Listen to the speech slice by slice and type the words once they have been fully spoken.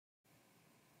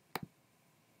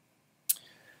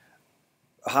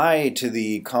Hi to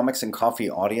the Comics and Coffee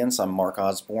audience. I'm Mark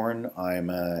Osborne. I'm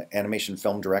an animation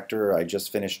film director. I just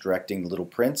finished directing Little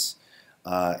Prince,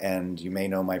 and you may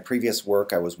know my previous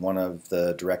work. I was one of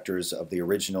the directors of the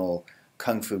original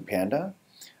Kung Fu Panda.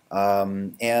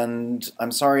 And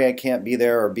I'm sorry I can't be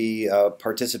there or be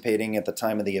participating at the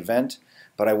time of the event,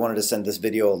 but I wanted to send this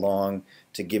video along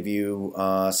to give you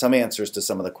some answers to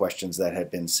some of the questions that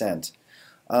had been sent.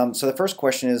 So the first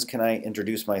question is, can I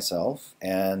introduce myself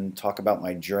and talk about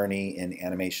my journey in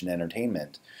animation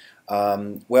entertainment?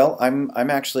 Well, I'm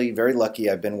actually very lucky.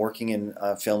 I've been working in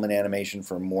film and animation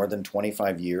for more than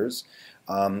 25 years.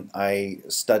 I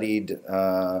studied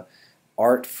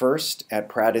art first at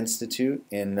Pratt Institute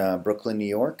in Brooklyn, New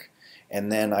York,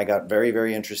 and then I got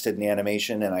very interested in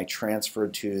animation, and I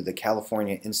transferred to the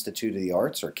California Institute of the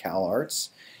Arts, or Cal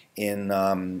Arts, in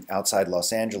outside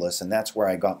Los Angeles, and that's where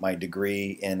I got my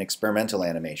degree in experimental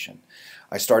animation.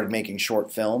 I started making short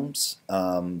films.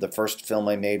 The first film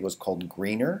I made was called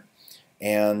Greener,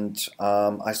 and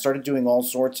I started doing all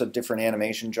sorts of different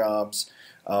animation jobs,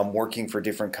 working for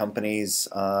different companies,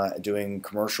 doing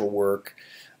commercial work,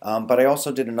 but I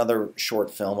also did another short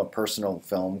film, a personal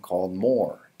film called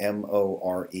More,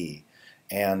 M-O-R-E.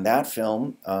 And that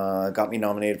film got me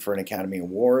nominated for an Academy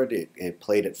Award. It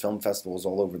played at film festivals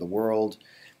all over the world,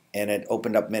 and it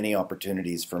opened up many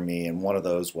opportunities for me, and one of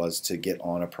those was to get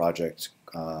on a project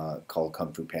called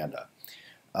Kung Fu Panda.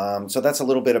 So that's a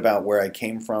little bit about where I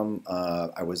came from.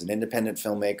 I was an independent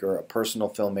filmmaker, a personal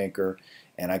filmmaker,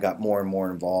 and I got more and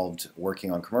more involved working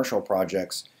on commercial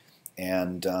projects,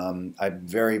 and I'm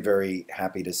very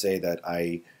happy to say that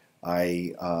I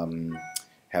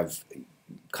have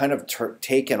kind of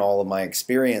taken all of my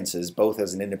experiences both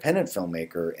as an independent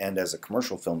filmmaker and as a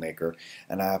commercial filmmaker,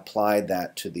 and I applied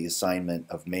that to the assignment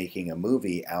of making a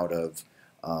movie out of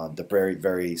the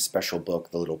very special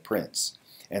book, The Little Prince.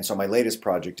 And so my latest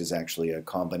project is actually a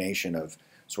combination of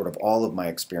sort of all of my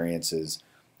experiences.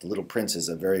 The Little Prince is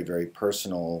a very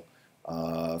personal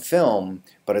film,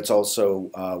 but it's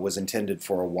also was intended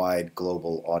for a wide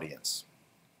global audience.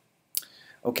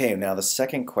 Okay, now the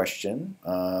second question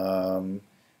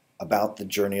about the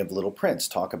journey of Little Prince.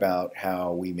 Talk about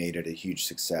how we made it a huge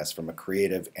success from a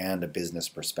creative and a business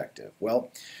perspective.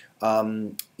 Well,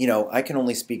 you know, I can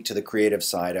only speak to the creative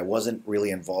side. I wasn't really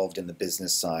involved in the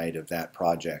business side of that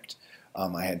project.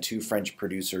 I had two French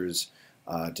producers,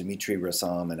 Dimitri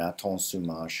Rassam and Aton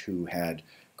Soumache, who had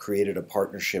created a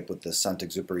partnership with the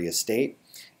Saint-Exupéry estate,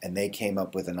 and they came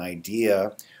up with an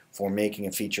idea for making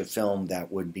a feature film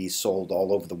that would be sold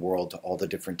all over the world to all the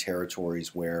different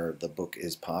territories where the book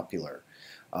is popular.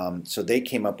 So they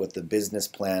came up with the business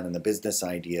plan and the business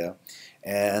idea,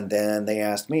 and then they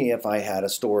asked me if I had a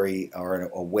story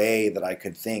or a way that I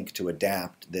could think to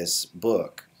adapt this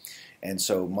book. And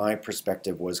so my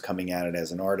perspective was, coming at it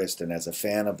as an artist and as a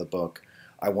fan of the book,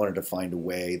 I wanted to find a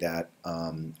way that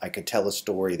I could tell a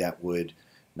story that would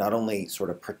not only sort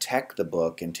of protect the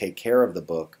book and take care of the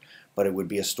book, but it would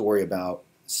be a story about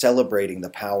celebrating the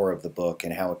power of the book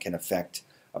and how it can affect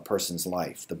a person's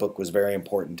life. The book was very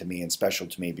important to me and special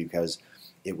to me because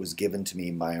it was given to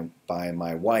me by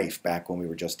my wife back when we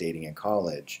were just dating in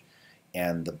college.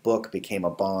 And the book became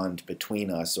a bond between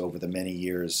us over the many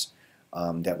years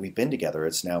that we've been together.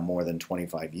 It's now more than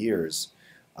 25 years.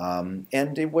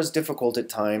 And it was difficult at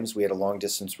times. We had a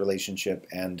long-distance relationship,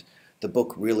 and the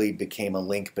book really became a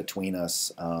link between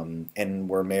us, and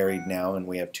we're married now, and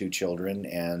we have two children,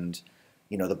 and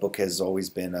you know, the book has always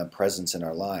been a presence in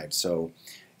our lives. So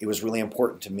it was really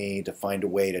important to me to find a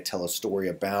way to tell a story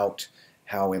about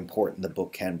how important the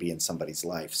book can be in somebody's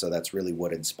life. So that's really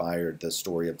what inspired the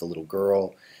story of the little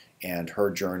girl and her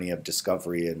journey of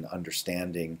discovery and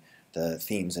understanding the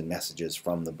themes and messages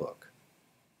from the book.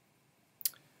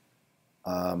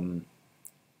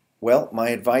 Well, my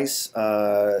advice,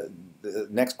 the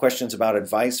next question is about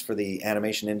advice for the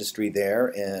animation industry there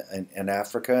in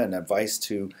Africa, and advice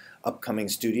to upcoming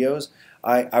studios.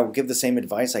 I will give the same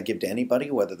advice I give to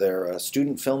anybody, whether they're a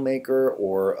student filmmaker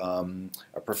or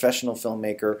a professional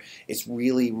filmmaker. It's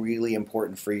really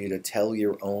important for you to tell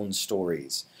your own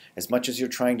stories. As much as you're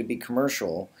trying to be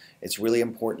commercial, it's really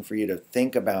important for you to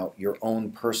think about your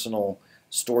own personal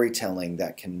storytelling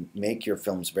that can make your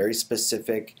films very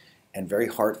specific and very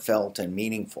heartfelt and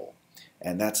meaningful.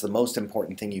 And that's the most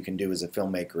important thing you can do as a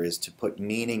filmmaker, is to put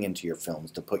meaning into your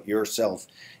films, to put yourself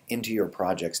into your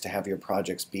projects, to have your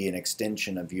projects be an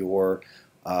extension of your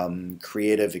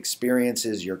creative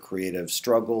experiences, your creative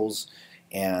struggles.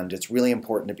 And it's really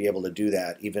important to be able to do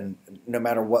that, even no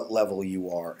matter what level you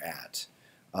are at,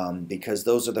 because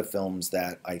those are the films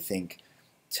that I think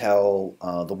tell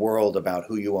the world about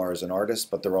who you are as an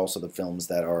artist, but they're also the films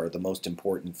that are the most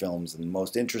important films and the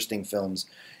most interesting films,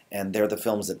 and they're the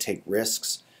films that take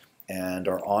risks and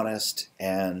are honest,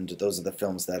 and those are the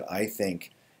films that I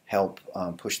think help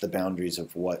push the boundaries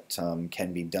of what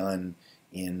can be done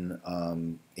in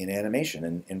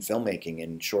animation, in filmmaking,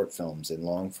 in short films, in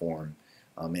long form,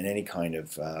 in any kind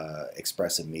of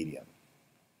expressive medium.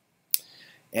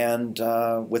 And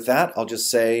with that, I'll just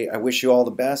say I wish you all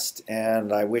the best,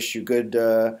 and I wish you good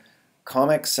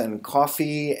comics and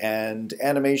coffee and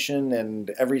animation and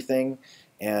everything.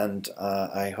 And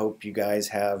I hope you guys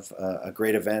have a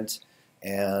great event,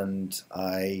 and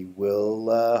I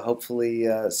will hopefully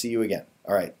see you again.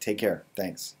 All right, take care.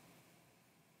 Thanks.